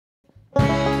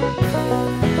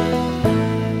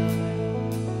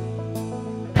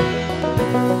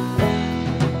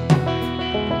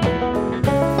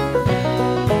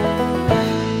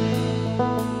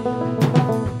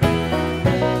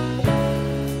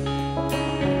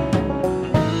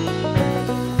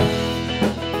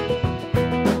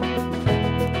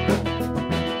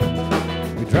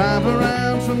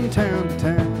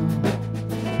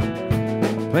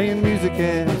music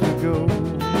as we go.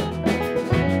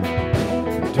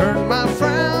 Turn my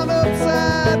frown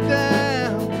upside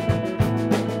down,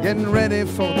 getting ready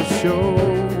for the show.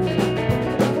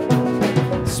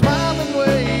 Smiling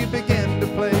way begin to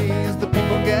play as the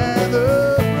people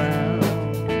gather around.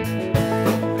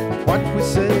 What we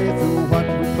say through what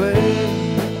we play,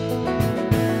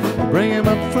 bring him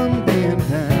up from being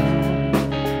down,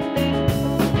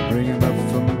 bring him up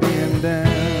from being down.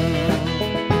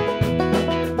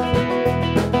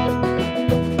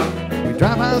 We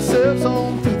drive ourselves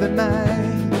on through the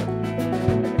night,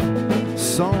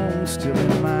 song still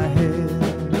in my head.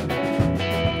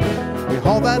 We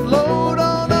haul that load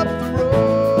on up the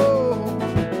road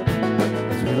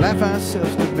as we laugh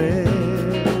ourselves to bed.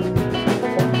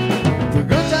 The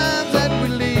good times that we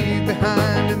leave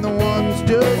behind and the ones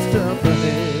just up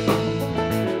ahead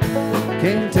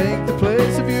can't take the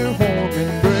place of your warm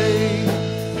embrace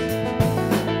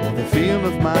or the feel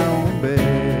of my own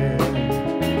bed,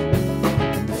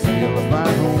 the feel of my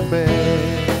own bed.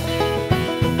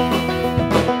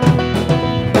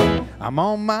 I'm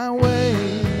on my way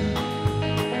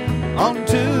on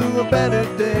to a better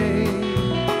day.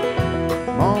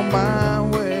 I'm on my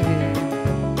way,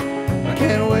 I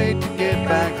can't wait to get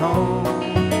back home.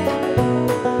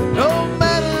 No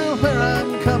matter where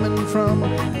I'm coming from,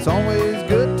 it's always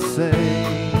good to say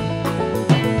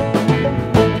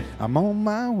I'm on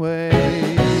my way,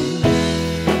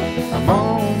 I'm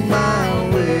on my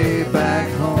way back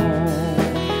home.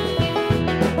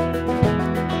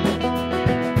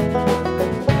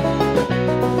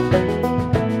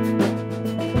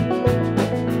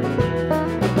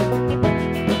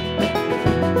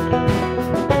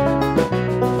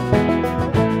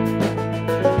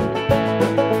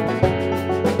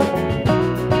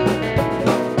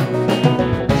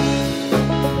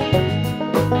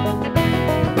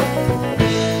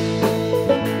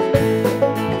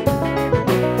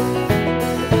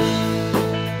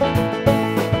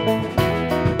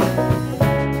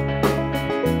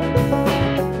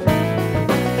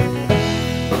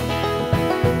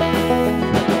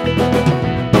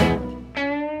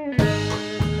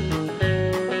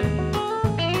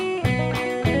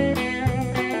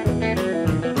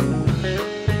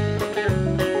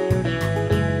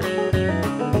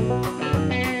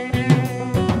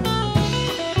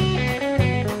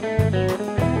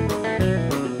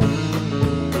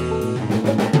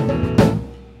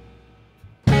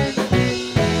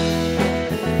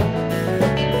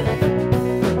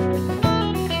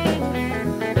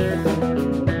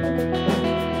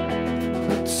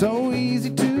 So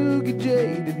easy to get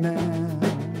jaded now,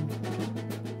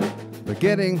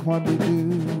 forgetting what we do.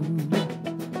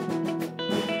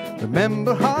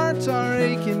 Remember, hearts are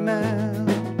aching now,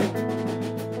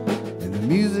 and the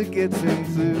music gets in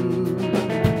through.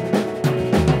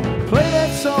 Play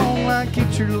that song like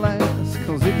it's your last,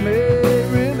 'cause it may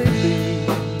really be.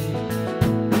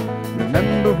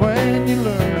 Remember when you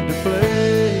learned to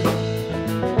play,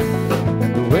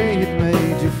 and the way it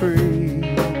made you free.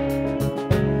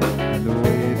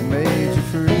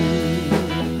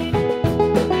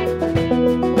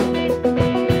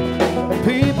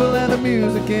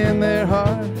 Music in their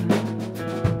heart,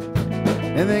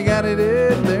 and they got it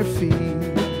in their feet.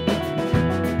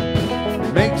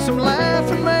 Makes them laugh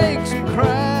and makes them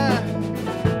cry,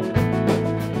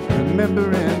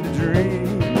 remembering to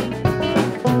dream.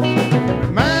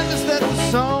 Remind us that the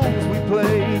songs we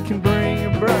play can bring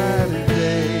a brighter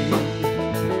day.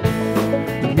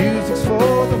 The music's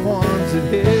for the ones that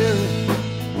hear it,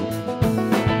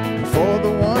 and for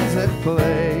the ones that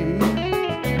play,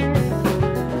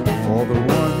 for the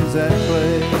ones that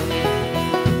play.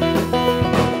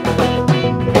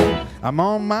 I'm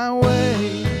on my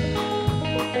way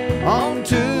on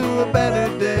to a better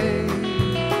day.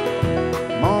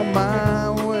 I'm on my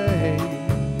way,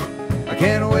 I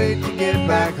can't wait to get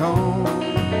back home.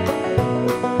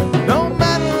 No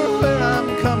matter where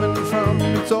I'm coming from,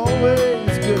 it's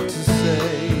always good to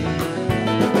say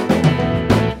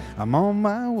I'm on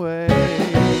my way.